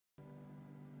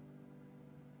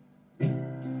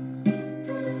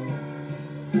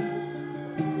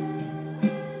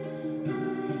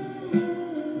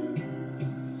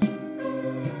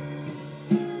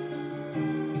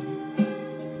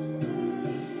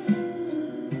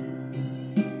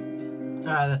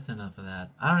Alright, that's enough of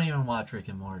that. I don't even watch Rick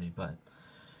and Morty, but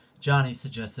Johnny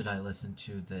suggested I listen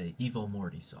to the Evil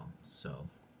Morty song. So,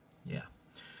 yeah.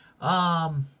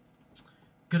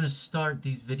 Gonna start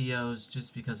these videos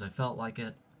just because I felt like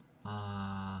it.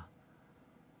 I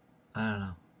don't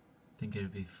know. Think it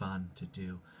would be fun to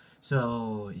do.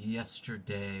 So,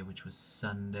 yesterday, which was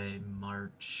Sunday,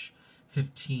 March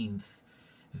 15th,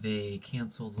 they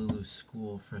canceled Lulu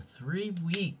School for 3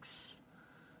 weeks.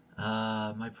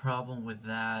 My problem with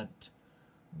that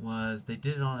was they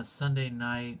did it on a Sunday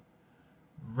night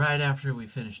right after we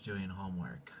finished doing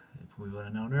homework. If we would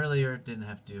have known earlier, didn't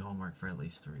have to do homework for at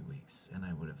least 3 weeks, and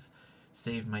I would have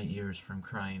saved my ears from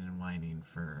crying and whining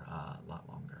for a lot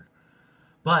longer.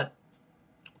 But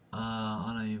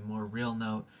on a more real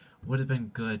note, would have been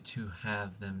good to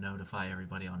have them notify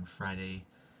everybody on Friday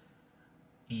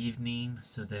evening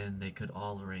so then they could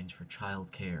all arrange for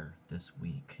childcare this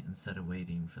week instead of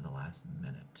waiting for the last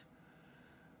minute.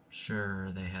 Sure,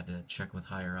 they had to check with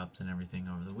higher ups and everything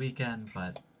over the weekend,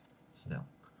 but still.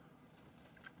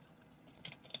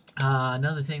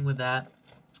 Another thing with that,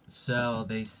 so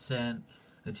the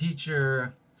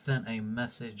teacher sent a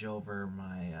message over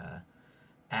my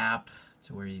app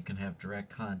to where you can have direct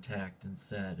contact and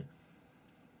said,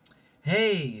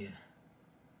 hey,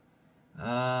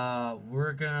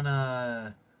 we're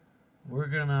gonna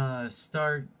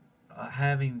start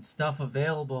having stuff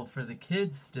available for the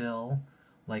kids still,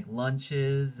 like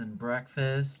lunches and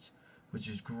breakfast, which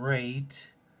is great.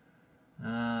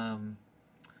 And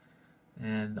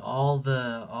all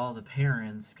the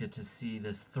parents get to see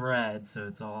this thread, so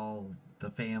it's all the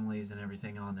families and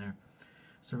everything on there.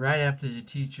 So right after the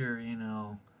teacher, you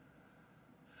know,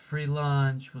 free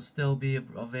lunch will still be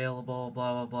available,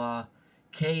 blah, blah, blah.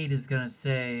 Kate is going to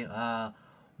say,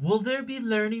 will there be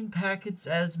learning packets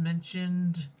as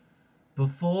mentioned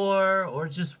before or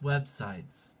just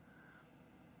websites?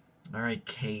 All right,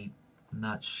 Kate, I'm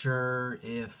not sure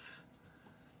if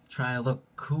trying to look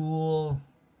cool,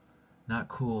 not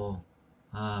cool,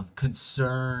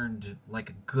 concerned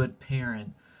like a good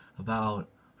parent about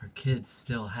her kids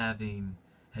still having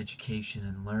education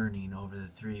and learning over the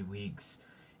 3 weeks,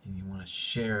 and you want to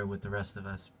share it with the rest of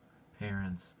us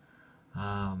parents.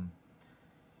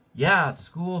 Yeah,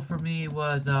 school for me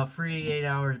was free 8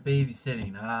 hours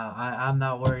babysitting. I'm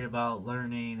not worried about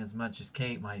learning as much as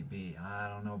Kate might be. I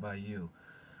don't know about you.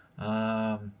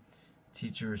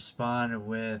 Teacher responded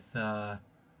with,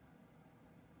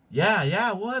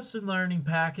 yeah, we'll have some learning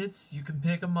packets. You can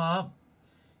pick them up.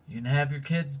 You can have your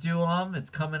kids do them. It's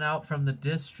coming out from the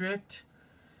district.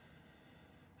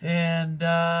 And,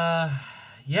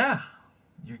 yeah,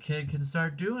 your kid can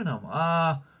start doing them.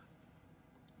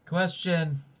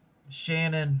 Question,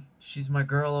 Shannon, she's my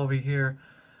girl over here.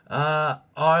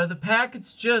 Are the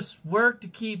packets just work to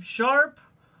keep sharp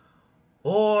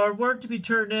or work to be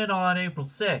turned in on April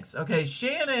 6th? Okay,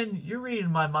 Shannon, you're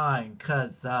reading my mind,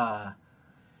 because,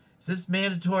 is this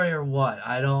mandatory or what?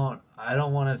 I don't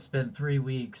want to spend 3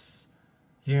 weeks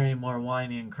hearing more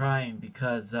whining and crying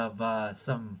because of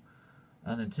some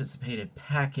unanticipated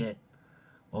packet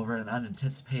over an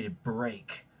unanticipated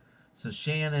break. So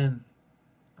Shannon,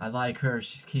 I like her.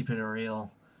 She's keeping it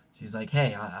real. She's like,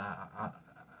 hey,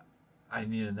 I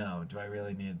need to know. Do I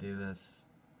really need to do this?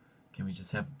 Can we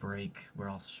just have a break? We're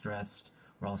all stressed.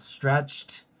 We're all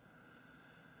stretched.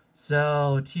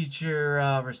 So teacher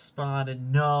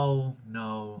responded, no,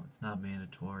 it's not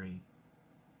mandatory.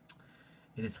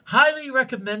 It is highly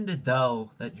recommended,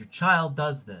 though, that your child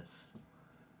does this.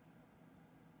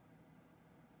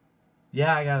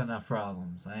 Yeah, I got enough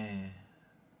problems.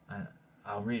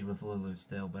 I'll read with Lulu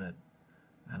still, but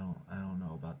I don't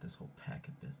know about this whole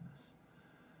packet business.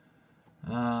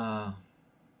 So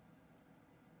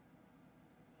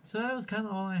that was kind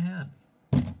of all I had.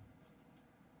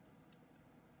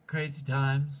 Crazy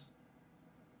times,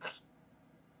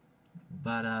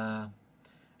 but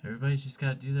everybody's just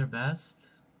got to do their best.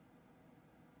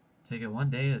 Take it one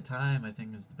day at a time, I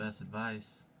think, is the best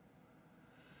advice.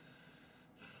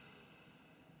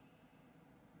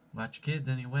 Watch your kids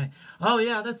anyway. Oh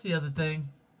yeah, that's the other thing.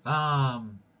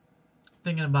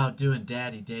 Thinking about doing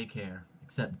daddy daycare,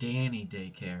 except Danny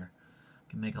daycare.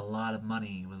 Can make a lot of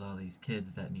money with all these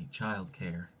kids that need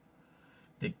childcare.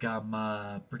 Think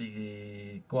I'm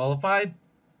pretty qualified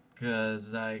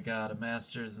because I got a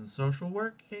master's in social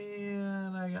work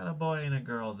and I got a boy and a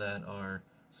girl that are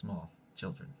small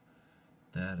children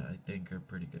that I think are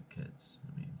pretty good kids.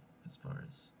 I mean, as far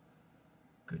as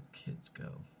good kids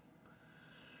go.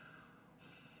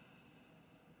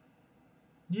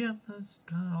 Yeah, that's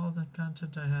kind of all the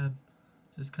content I had.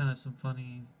 Just kind of some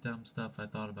funny, dumb stuff I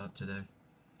thought about today.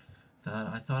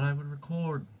 I thought I would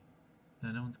record.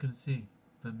 that no one's gonna see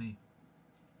but me.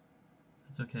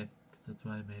 That's okay, because that's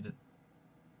why I made it.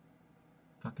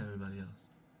 Fuck everybody else.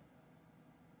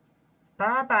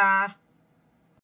 Bye-bye.